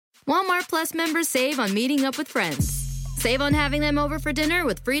Walmart Plus members save on meeting up with friends. Save on having them over for dinner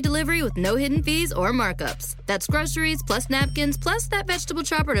with free delivery with no hidden fees or markups. That's groceries, plus napkins, plus that vegetable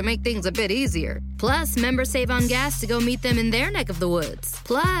chopper to make things a bit easier. Plus, members save on gas to go meet them in their neck of the woods.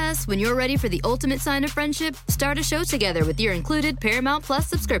 Plus, when you're ready for the ultimate sign of friendship, start a show together with your included Paramount Plus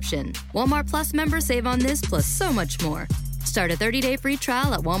subscription. Walmart Plus members save on this plus so much more. Start a 30-day free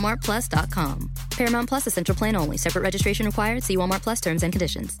trial at walmartplus.com. Paramount Plus Essential Plan only. Separate registration required. See Walmart Plus terms and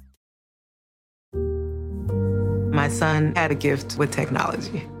conditions. My son had a gift with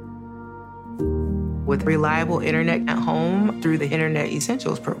technology. With reliable internet at home through the Internet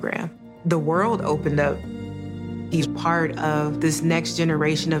Essentials program, the world opened up. He's part of this next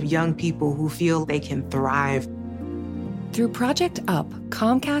generation of young people who feel they can thrive. Through Project UP,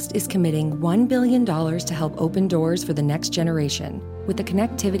 Comcast is committing $1 billion to help open doors for the next generation with the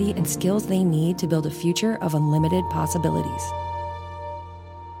connectivity and skills they need to build a future of unlimited possibilities.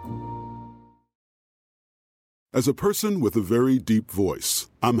 As a person with a very deep voice,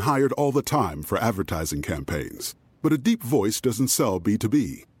 I'm hired all the time for advertising campaigns. But a deep voice doesn't sell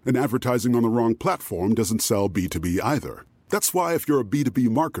B2B, and advertising on the wrong platform doesn't sell B2B either. That's why if you're a B2B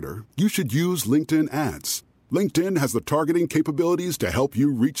marketer, you should use LinkedIn ads. LinkedIn has the targeting capabilities to help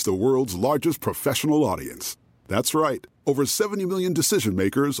you reach the world's largest professional audience. That's right, over 70 million decision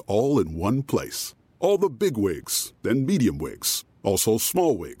makers all in one place. All the big wigs, then medium wigs, also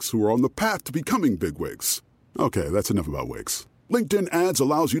small wigs who are on the path to becoming big wigs. Okay, that's enough about wigs. LinkedIn ads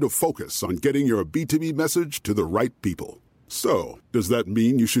allows you to focus on getting your B2B message to the right people. So, does that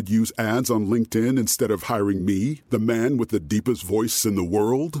mean you should use ads on LinkedIn instead of hiring me, the man with the deepest voice in the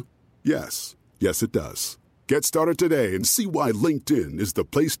world? Yes. Yes, it does. Get started today and see why LinkedIn is the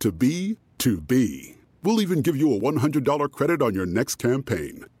place to be to be. We'll even give you a $100 credit on your next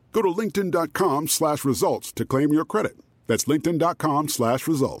campaign. Go to linkedin.com/results to claim your credit. That's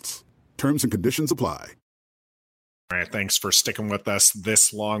linkedin.com/results. Terms and conditions apply. All right, thanks for sticking with us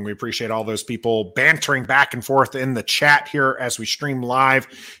this long. We appreciate all those people bantering back and forth in the chat here as we stream live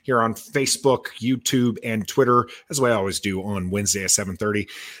here on Facebook, YouTube, and Twitter, as we always do on Wednesday at 7:30.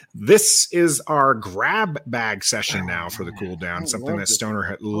 This is our grab bag session now for the cool down, something that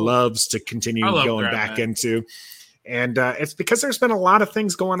Stoner loves to continue going back into. And it's because there's been a lot of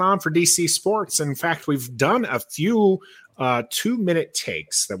things going on for DC Sports. In fact, we've done a few 2-minute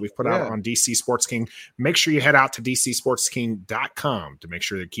takes that we've put out on DC Sports King. Make sure you head out to dcsportsking.com to make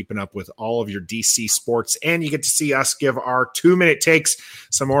sure you're keeping up with all of your DC sports, and you get to see us give our 2-minute takes,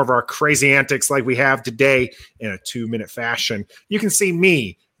 some more of our crazy antics like we have today in a 2-minute fashion. You can see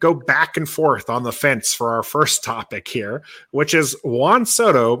me go back and forth on the fence for our first topic here, which is Juan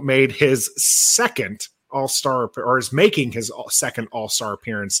Soto made his second All-Star, or is making his second All-Star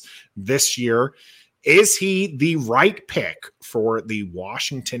appearance this year. Is he the right pick for the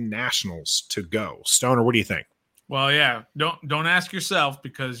Washington Nationals to go? Stoner, what do you think? Well, yeah, don't ask yourself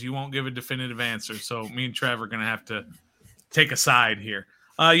because you won't give a definitive answer. So me and Trev are going to have to take a side here.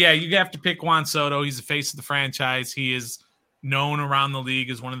 Yeah, you have to pick Juan Soto. He's the face of the franchise. He is known around the league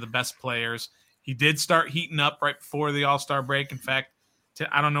as one of the best players. He did start heating up right before the All-Star break. In fact,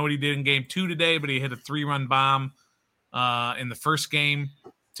 I don't know what he did in Game 2 today, but he hit a 3-run bomb in the first game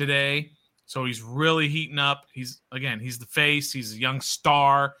today. So he's really heating up. He's the face. He's a young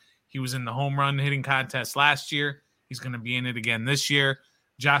star. He was in the home run hitting contest last year. He's going to be in it again this year.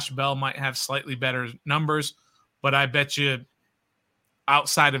 Josh Bell might have slightly better numbers, but I bet you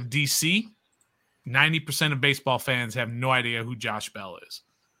outside of DC, 90% of baseball fans have no idea who Josh Bell is.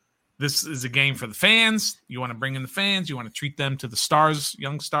 This is a game for the fans. You want to bring in the fans. You want to treat them to the stars,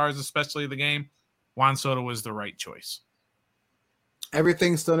 young stars, especially the game. Juan Soto was the right choice.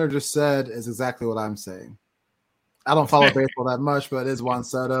 Everything Stoner just said is exactly what I'm saying. I don't follow baseball that much, but it is Juan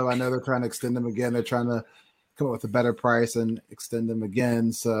Soto. I know they're trying to extend him again. They're trying to come up with a better price and extend him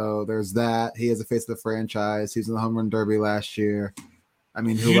again. So there's that. He is the face of the franchise. He's in the home run derby last year. I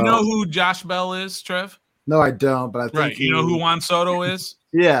mean, who you know who Josh Bell is, Trev? No, I don't. But I think right. You know who Juan Soto is?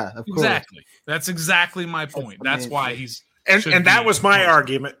 Yeah, of course. Exactly. That's exactly my point. That's why he's. And that was my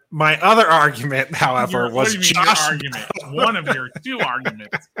argument. My other argument, however, was Josh. Argument? One of your two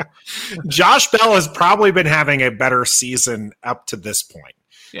arguments. Josh Bell has probably been having a better season up to this point.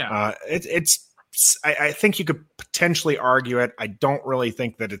 Yeah, I think you could potentially argue it. I don't really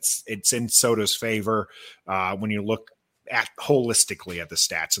think that it's in Soto's favor when you look at holistically at the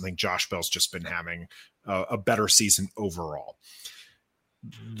stats. I think Josh Bell's just been having a better season overall.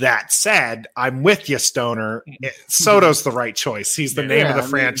 That said, I'm with you, Stoner. Soto's the right choice. He's the name of the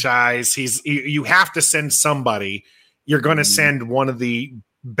franchise. You have to send somebody. You're going to send one of the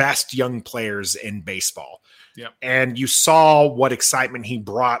best young players in baseball. Yep. And you saw what excitement he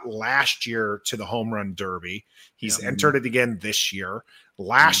brought last year to the home run derby. He's entered it again this year.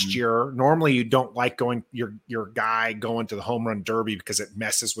 Last year, normally you don't like going your guy going to the home run derby because it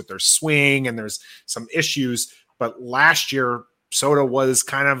messes with their swing and there's some issues. But last year, Soto was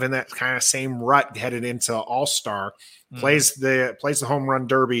kind of in that kind of same rut headed into All-Star, plays the home run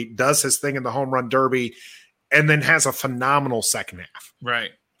derby, does his thing in the home run derby, and then has a phenomenal second half.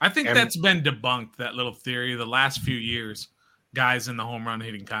 Right. I think that's been debunked, that little theory. The last few years, guys in the home run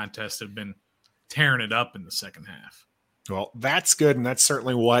hitting contest have been tearing it up in the second half. Well, that's good, and that's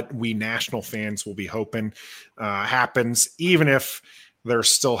certainly what we national fans will be hoping happens, even if they're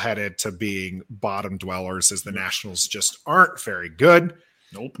still headed to being bottom dwellers, as the Nationals just aren't very good.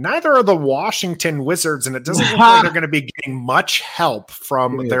 Nope. Neither are the Washington Wizards, and it doesn't look like they're going to be getting much help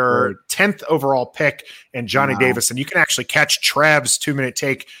from their 10th overall pick and Johnny Davis. And you can actually catch Trev's 2-minute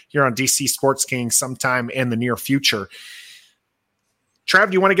take here on DC Sports King sometime in the near future.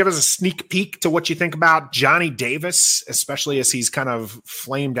 Trev, do you want to give us a sneak peek to what you think about Johnny Davis, especially as he's kind of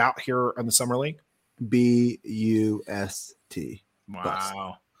flamed out here in the Summer League? B-U-S-T.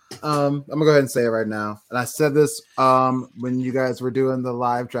 Wow. I'm gonna go ahead and say it right now. And I said this when you guys were doing the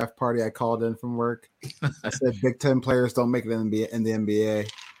live draft party. I called in from work. I said Big Ten players don't make it in the NBA.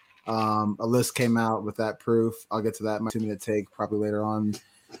 A list came out with that proof. I'll get to that in my 2-minute take probably later on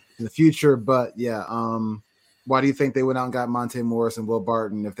in the future. But yeah, why do you think they went out and got Monte Morris and Will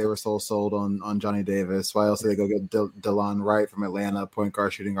Barton if they were so sold on Johnny Davis? Why else did they go get DeLon Wright from Atlanta, point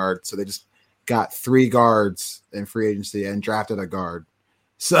guard, shooting guard? So they just got 3 guards in free agency and drafted a guard.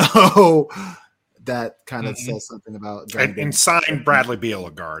 So that kind of says something about Johnny and signed Bradley Beal,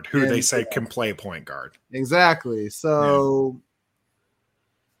 a guard, who they say can play point guard. Exactly. So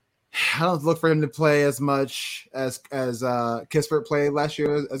I don't look for him to play as much as Kispert played last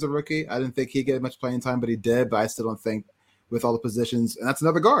year as a rookie. I didn't think he'd get much playing time, but he did. But I still don't think with all the positions, and that's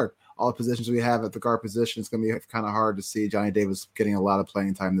another guard. All the positions we have at the guard position, it's going to be kind of hard to see Johnny Davis getting a lot of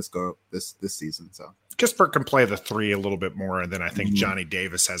playing time this season. So Kispert can play the 3 a little bit more, and then I think Johnny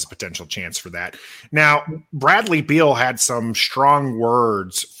Davis has a potential chance for that. Now, Bradley Beal had some strong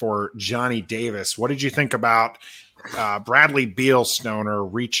words for Johnny Davis. What did you think about Bradley Beal, Stoner,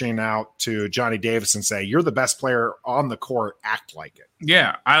 reaching out to Johnny Davis and say, "You're the best player on the court, act like it"?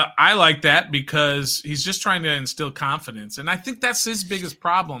 Yeah, I like that because he's just trying to instill confidence. And I think that's his biggest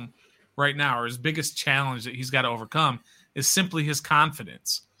problem right now, or his biggest challenge that he's got to overcome, is simply his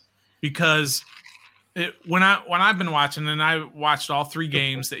confidence. Because when I've been watching, and I watched all 3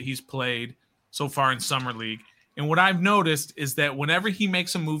 games that he's played so far in Summer League, and what I've noticed is that whenever he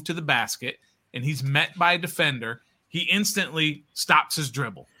makes a move to the basket and he's met by a defender, he instantly stops his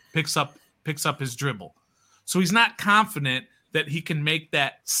dribble, picks up his dribble. So he's not confident that he can make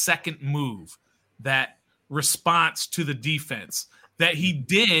that second move, that response to the defense that he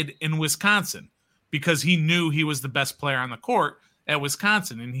did in Wisconsin, because he knew he was the best player on the court at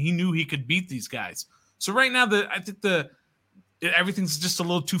Wisconsin and he knew he could beat these guys. So right now, I think everything's just a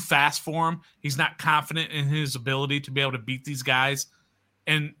little too fast for him. He's not confident in his ability to be able to beat these guys.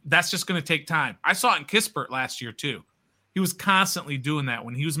 And that's just going to take time. I saw it in Kispert last year too. He was constantly doing that.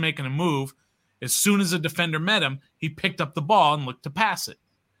 When he was making a move, as soon as a defender met him, he picked up the ball and looked to pass it.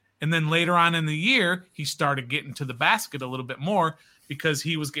 And then later on in the year, he started getting to the basket a little bit more because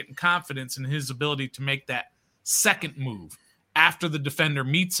he was getting confidence in his ability to make that second move after the defender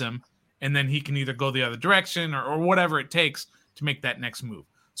meets him, and then he can either go the other direction or whatever it takes to make that next move.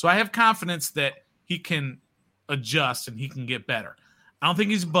 So I have confidence that he can adjust and he can get better. I don't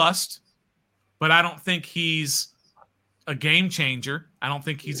think he's bust, but I don't think he's a game changer. I don't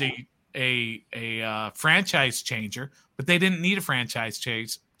think he's a franchise changer, but they didn't need a franchise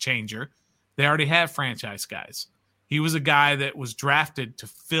changer. They already have franchise guys. He was a guy that was drafted to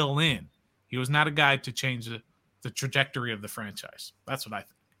fill in. He was not a guy to change the trajectory of the franchise. That's what I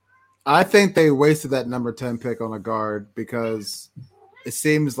think. I think they wasted that number 10 pick on a guard because it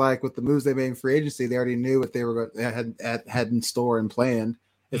seems like with the moves they made in free agency, they already knew what they had in store and planned.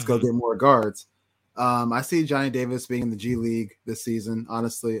 It's go get more guards. I see Johnny Davis being in the G League this season.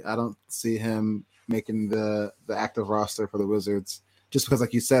 Honestly, I don't see him making the active roster for the Wizards just because,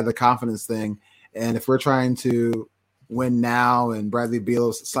 like you said, the confidence thing. And if we're trying to win now and Bradley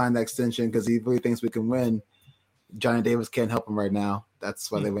Beal signed that extension because he really thinks we can win, Johnny Davis can't help him right now.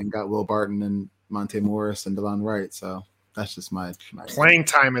 That's why they went and got Will Barton and Monte Morris and DeLon Wright. So that's just my playing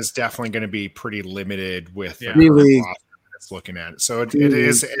time is definitely going to be pretty limited with G League. is looking at it. So it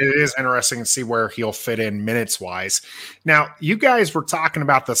is interesting to see where he'll fit in minutes wise. Now, you guys were talking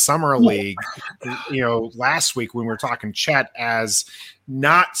about the summer league, last week when we were talking Chet as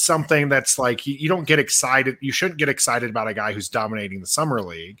not something that's like you don't get excited. You shouldn't get excited about a guy who's dominating the summer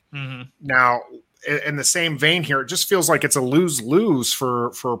league. Mm-hmm. Now, in the same vein here, it just feels like it's a lose-lose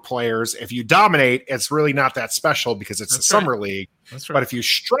for players. If you dominate, it's really not that special because it's the summer league. That's right. But if you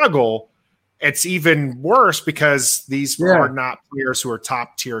struggle, it's even worse because these are not players who are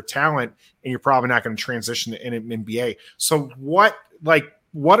top-tier talent, and you're probably not going to transition to an NBA. So where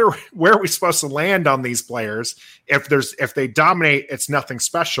are we supposed to land on these players? If they dominate, it's nothing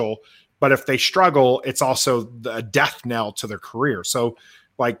special. But if they struggle, it's also a death knell to their career. So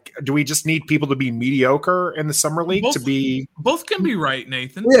do we just need people to be mediocre in the summer league both can be right,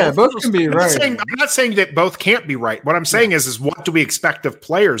 Nathan? Yeah, both can be right. I'm not saying that both can't be right. What I'm saying is what do we expect of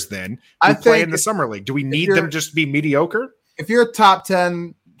players then who play in the summer league? Do we need them just to be mediocre? If you're a top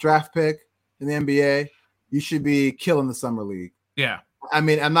 10 draft pick in the NBA, you should be killing the summer league. Yeah. I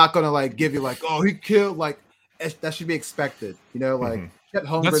mean, I'm not going to give you he killed, that should be expected. Chet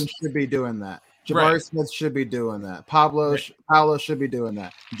Holmgren should be doing that. Jabari Smith should be doing that. Paolo should be doing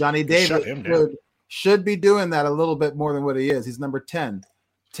that. Johnny Davis should be doing that a little bit more than what he is. He's number 10.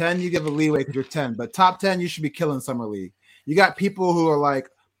 10, you give a leeway because you're 10. But top 10, you should be killing summer league. You got people who are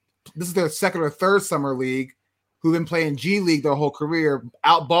this is their second or third summer league who've been playing G League their whole career,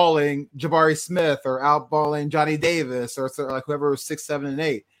 outballing Jabari Smith or outballing Johnny Davis or whoever was 6, 7, and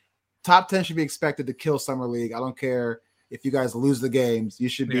 8. Top 10 should be expected to kill summer league. I don't care if you guys lose the games. You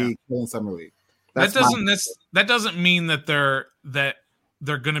should be killing summer league. That doesn't mean that they're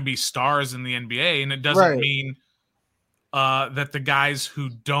going to be stars in the NBA, and it doesn't mean that the guys who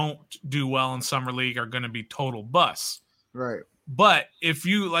don't do well in summer league are going to be total busts. Right. But if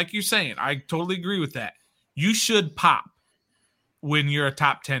you, like you're saying, I totally agree with that. You should pop when you're a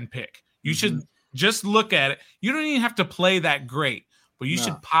top 10 pick. You should just look at it. You don't even have to play that great, but you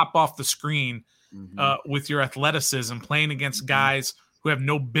should pop off the screen with your athleticism, playing against guys who have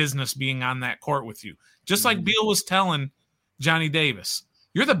no business being on that court with you. Just like Beal was telling Johnny Davis,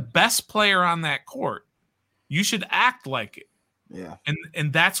 you're the best player on that court. You should act like it. Yeah.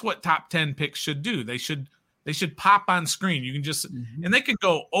 And that's what top 10 picks should do. They should pop on screen. You can just and they could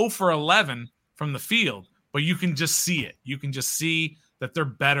go 0 for 11 from the field, but you can just see it. You can just see that they're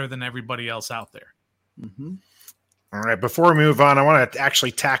better than everybody else out there. Mm-hmm. All right, before we move on, I want to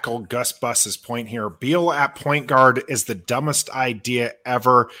actually tackle Gus Bus's point here. Beal at point guard is the dumbest idea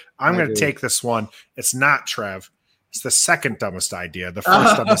ever. I'm going to take this one. It's not, Trev. It's the second dumbest idea. The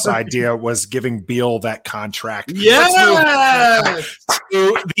first dumbest idea was giving Beal that contract. Yes!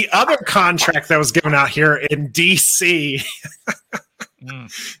 To the other contract that was given out here in D.C.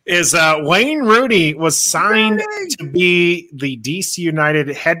 is Wayne Rooney was signed to be the D.C. United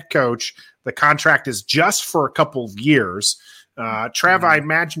head coach. The contract is just for a couple of years. Trev, I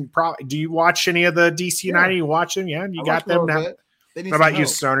imagine, do you watch any of the DC United? You watch them? Yeah, you got them now. What about you,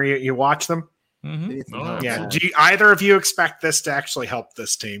 Stoner? You watch them? Mm-hmm. Yeah. Do either of you expect this to actually help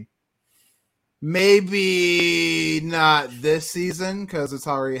this team? Maybe not this season because it's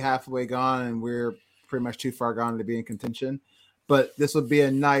already halfway gone and we're pretty much too far gone to be in contention. But this would be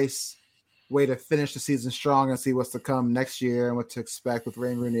a nice way to finish the season strong and see what's to come next year and what to expect with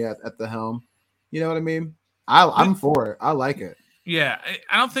Wayne Rooney at the helm. You know what I mean? I'm for it. I like it. Yeah.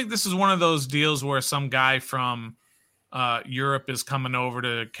 I don't think this is one of those deals where some guy from Europe is coming over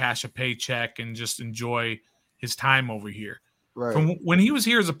to cash a paycheck and just enjoy his time over here. Right. From when he was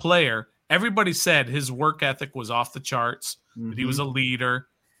here as a player, everybody said his work ethic was off the charts, that he was a leader.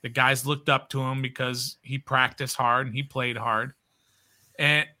 The guys looked up to him because he practiced hard and he played hard.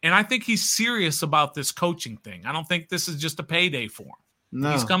 And I think he's serious about this coaching thing. I don't think this is just a payday for him.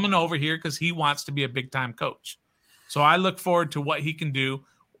 No. He's coming over here because he wants to be a big-time coach. So I look forward to what he can do.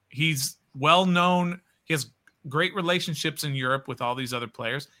 He's well-known. He has great relationships in Europe with all these other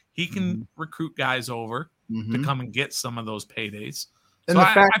players. He can recruit guys over to come and get some of those paydays. And so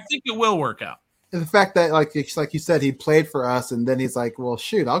I think it will work out. And the fact that, like you said, he played for us, and then he's like, well,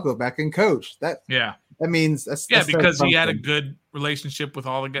 shoot, I'll go back and coach. That means that's because he had a good relationship with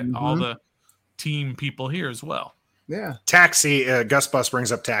all the team people here as well. Yeah. Taxi, Gus Bus brings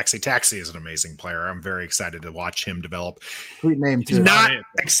up Taxi. Taxi is an amazing player. I'm very excited to watch him develop. Sweet name too. Not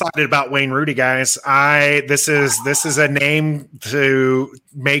excited about Wayne Rooney, guys. This is a name to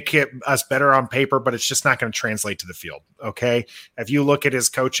make us better on paper, but it's just not going to translate to the field. Okay. If you look at his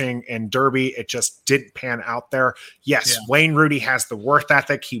coaching in Derby, it just didn't pan out there. Yes, Wayne Rooney has the work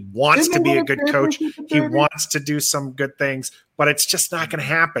ethic. He wants to be a good coach. He wants to do some good things, but it's just not going to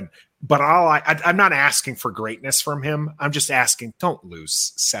happen. But I'm not asking for greatness from him. I'm just asking, don't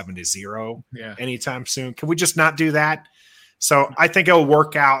lose 7-0 anytime soon. Can we just not do that? So I think it'll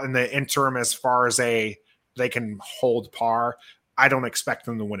work out in the interim as far as they can hold par. I don't expect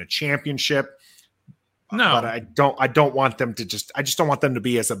them to win a championship. No, but I don't want them to I just don't want them to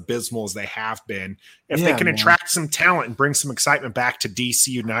be as abysmal as they have been. If they can attract some talent and bring some excitement back to DC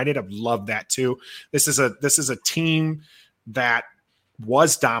United, I'd love that too. This is a team that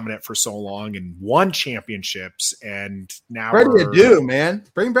was dominant for so long and won championships, and now Freddie Adu, man,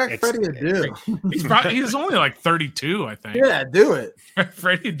 bring back Freddie Adu. He's only like 32, I think. Yeah, do it.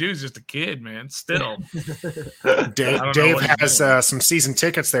 Freddie Adu's just a kid, man. Still, Dave has some season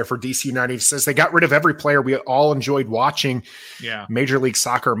tickets there for DC United. He says they got rid of every player we all enjoyed watching. Yeah, Major League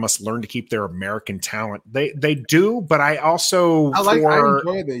Soccer must learn to keep their American talent. They do, but I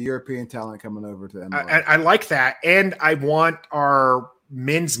enjoy the European talent coming over to MLS. I like that, and I want our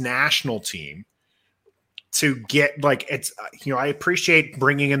men's national team to get I appreciate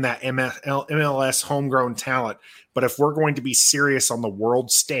bringing in that MLS homegrown talent, but if we're going to be serious on the world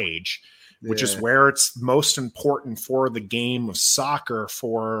stage, which is where it's most important for the game of soccer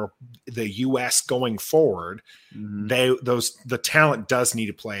for the US going forward, the talent does need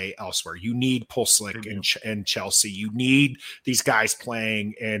to play elsewhere. You need Pulisic in Chelsea. You need these guys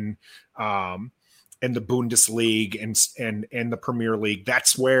playing in the Bundesliga and the Premier League.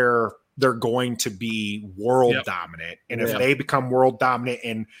 That's where they're going to be world dominant. And if they become world dominant,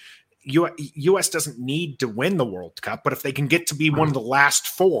 and U.S. doesn't need to win the World Cup, but if they can get to be one of the last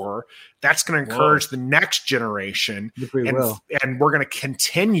four, that's going to encourage the next generation. And we're going to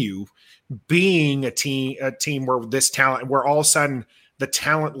continue being a team where this talent, where all of a sudden the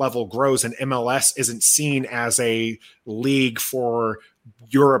talent level grows, and MLS isn't seen as a league for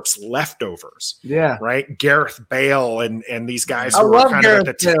Europe's leftovers. Yeah. Right. Gareth Bale and these guys. I love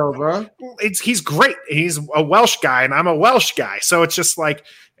Gareth Bale, bro. He's great. He's a Welsh guy and I'm a Welsh guy. So it's just like,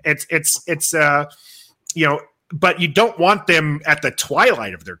 but you don't want them at the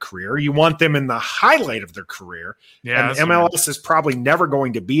twilight of their career. You want them in the highlight of their career. Yeah. And MLS is probably never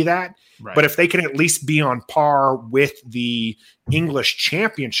going to be that. Right. But if they can at least be on par with the English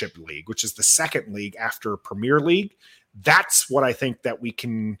Championship League, which is the second league after Premier League, that's what I think that we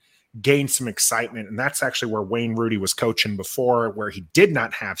can gain some excitement. And that's actually where Wayne Rooney was coaching before, where he did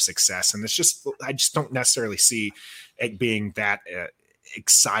not have success. And I just don't necessarily see it being that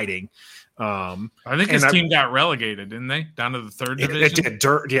exciting. I think his team got relegated, didn't they? Down to the third division?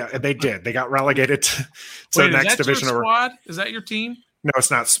 They did. They got relegated to the next division. Squad? Is that your team? No,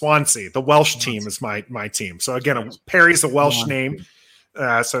 it's not. Swansea. The Welsh team is my team. So again, Perry's a Welsh name.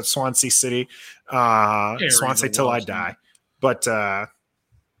 So it's Swansea City. Swansea till I die. But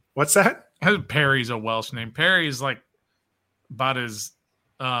what's that? Perry's a Welsh name. Perry is like about as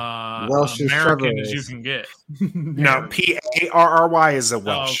Welsh American as you can get. No, Parry is a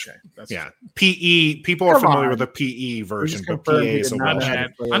Welsh. Oh, okay. PE. People are familiar with the PE version, but PA is a Welsh.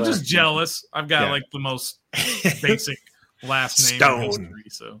 I'm just jealous. I've got like the most basic last name in history,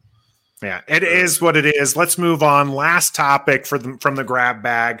 so. Yeah, it is what it is. Let's move on. Last topic from the grab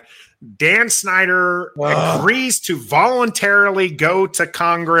bag. Dan Snyder agrees to voluntarily go to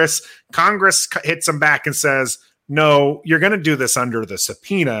Congress. Congress hits him back and says, no, you're going to do this under the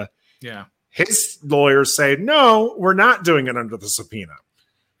subpoena. Yeah. His lawyers say, no, we're not doing it under the subpoena.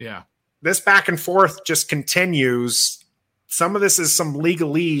 Yeah. This back and forth just continues. Some of this is some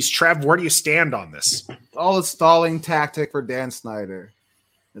legalese. Trev, where do you stand on this? All a stalling tactic for Dan Snyder.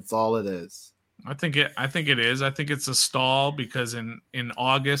 That's all it is. I think it is. I think it's a stall because in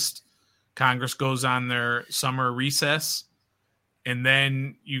August, Congress goes on their summer recess, and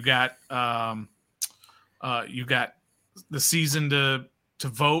then you got the season to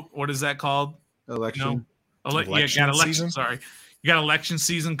vote. What is that called? Election. Election season. Sorry, you got election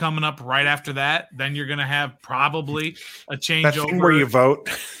season coming up right after that. Then you're going to have probably a changeover where you vote.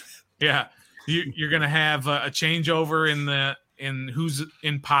 Yeah, you're going to have a changeover in who's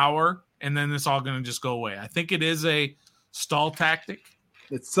in power, and then it's all going to just go away. I think it is a stall tactic.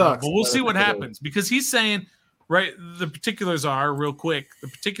 It sucks. But we'll see what happens because he's saying, right, the particulars are real quick. The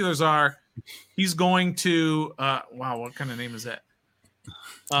particulars are he's going to wow, what kind of name is that?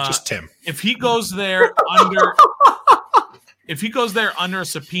 Just Tim. If he goes there under a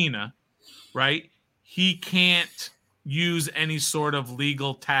subpoena, right, he can't use any sort of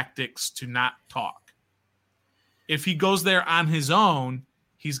legal tactics to not talk. If he goes there on his own,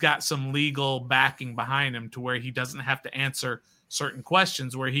 he's got some legal backing behind him to where he doesn't have to answer certain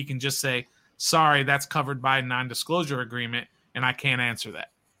questions, where he can just say, sorry, that's covered by a non-disclosure agreement, and I can't answer that.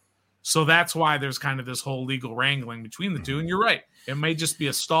 So that's why there's kind of this whole legal wrangling between the two. And you're right. It may just be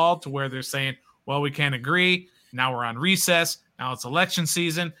a stall to where they're saying, well, we can't agree. Now we're on recess. Now it's election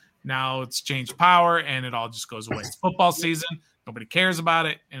season. Now it's change power, and it all just goes away. It's football season. Nobody cares about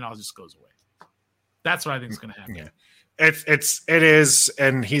it, and it all just goes away. That's what I think is going to happen. Yeah. It is,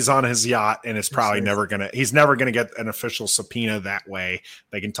 and he's on his yacht, and it's probably he's never gonna get an official subpoena that way.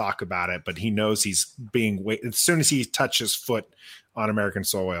 They can talk about it, but he knows he's being as soon as he touches foot on American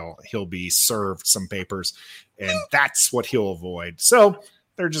soil, he'll be served some papers, and that's what he'll avoid. So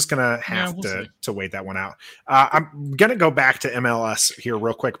they're just gonna have to wait that one out. I'm gonna go back to MLS here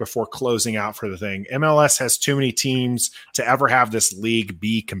real quick before closing out for the thing. MLS has too many teams to ever have this league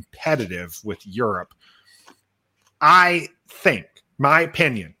be competitive with Europe. I think, my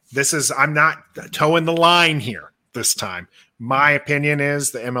opinion, I'm not towing the line here this time. My opinion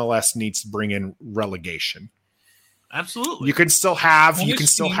is the MLS needs to bring in relegation. Absolutely. You can still have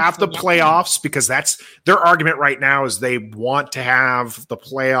the playoffs, because that's their argument right now is they want to have the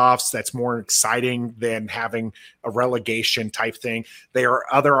playoffs. That's more exciting than having a relegation type thing. Their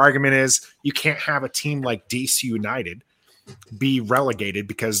other argument is you can't have a team like DC United be relegated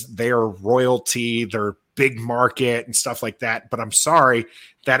because they are royalty, they're big market and stuff like that. But I'm sorry,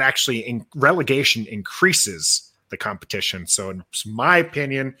 that actually relegation increases the competition. So in my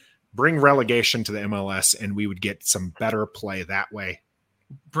opinion, bring relegation to the MLS and we would get some better play that way.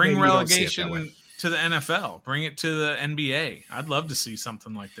 Bring relegation to the NFL. Bring it to the NBA. I'd love to see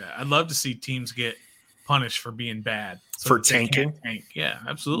something like that. I'd love to see teams get punished for being bad. For tanking? Yeah,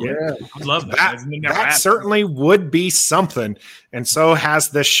 absolutely. Yeah. I'd love that. That certainly would be something. And so has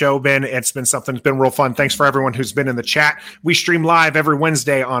this show been. It's been something. It's been real fun. Thanks for everyone who's been in the chat. We stream live every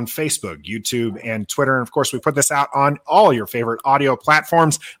Wednesday on Facebook, YouTube, and Twitter. And of course, we put this out on all your favorite audio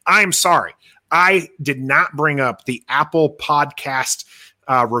platforms. I'm sorry, I did not bring up the Apple Podcast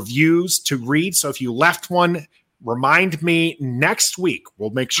reviews to read. So if you left one, remind me next week. We'll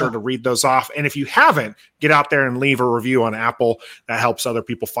make sure to read those off. And if you haven't, get out there and leave a review on Apple. That helps other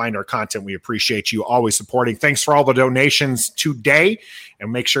people find our content. We appreciate you always supporting. Thanks for all the donations today.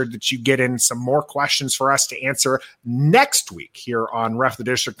 And make sure that you get in some more questions for us to answer next week here on Ref the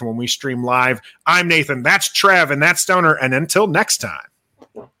District when we stream live. I'm Nathan. That's Trev. And that's Stoner. And until next time,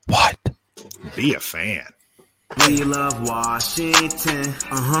 what? Be a fan. We love Washington,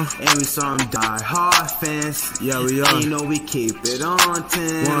 and we some die-hard fans. Yeah, we are. You know we keep it on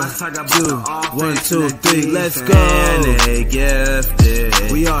 10. 1, 2, 3, let's go. And they gifted.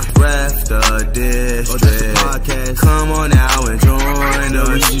 We are Ref the District. Podcast. Come on now and join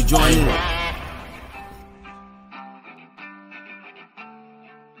us. You join it.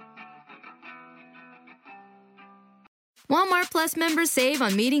 Walmart Plus members save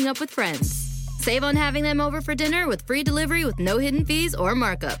on meeting up with friends. Save on having them over for dinner with free delivery with no hidden fees or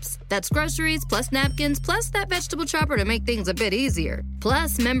markups. That's groceries plus napkins plus that vegetable chopper to make things a bit easier.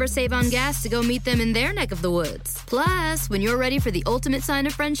 Plus, members save on gas to go meet them in their neck of the woods. Plus, when you're ready for the ultimate sign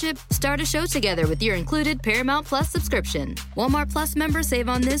of friendship, start a show together with your included Paramount Plus subscription. Walmart Plus members save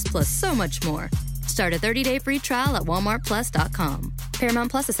on this plus so much more. Start a 30-day free trial at walmartplus.com.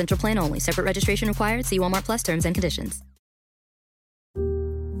 Paramount Plus Essential Plan only. Separate registration required. See Walmart Plus terms and conditions.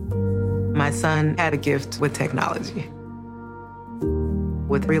 My son had a gift with technology.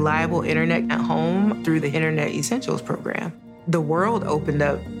 With reliable internet at home through the Internet Essentials program, the world opened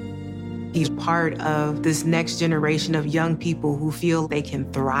up. He's part of this next generation of young people who feel they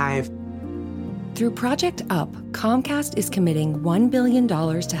can thrive. Through Project UP, Comcast is committing $1 billion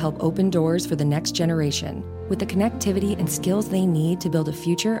to help open doors for the next generation with the connectivity and skills they need to build a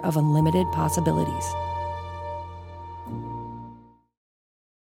future of unlimited possibilities.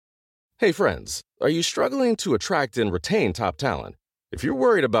 Hey friends, are you struggling to attract and retain top talent? If you're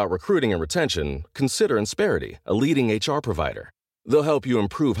worried about recruiting and retention, consider Insperity, a leading HR provider. They'll help you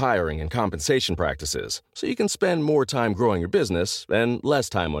improve hiring and compensation practices so you can spend more time growing your business and less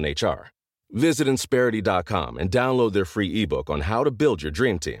time on HR. Visit Insperity.com and download their free ebook on how to build your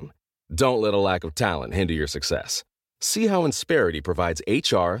dream team. Don't let a lack of talent hinder your success. See how Insperity provides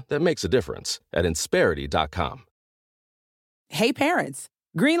HR that makes a difference at Insperity.com. Hey parents,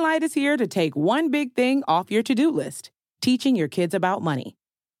 Greenlight is here to take one big thing off your to-do list, teaching your kids about money.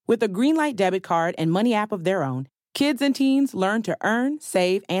 With a Greenlight debit card and money app of their own, kids and teens learn to earn,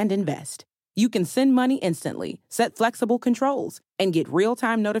 save, and invest. You can send money instantly, set flexible controls, and get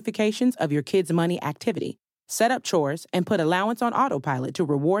real-time notifications of your kids' money activity. Set up chores and put allowance on autopilot to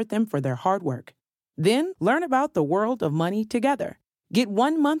reward them for their hard work. Then learn about the world of money together. Get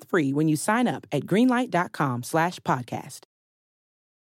 1 month free when you sign up at greenlight.com/podcast.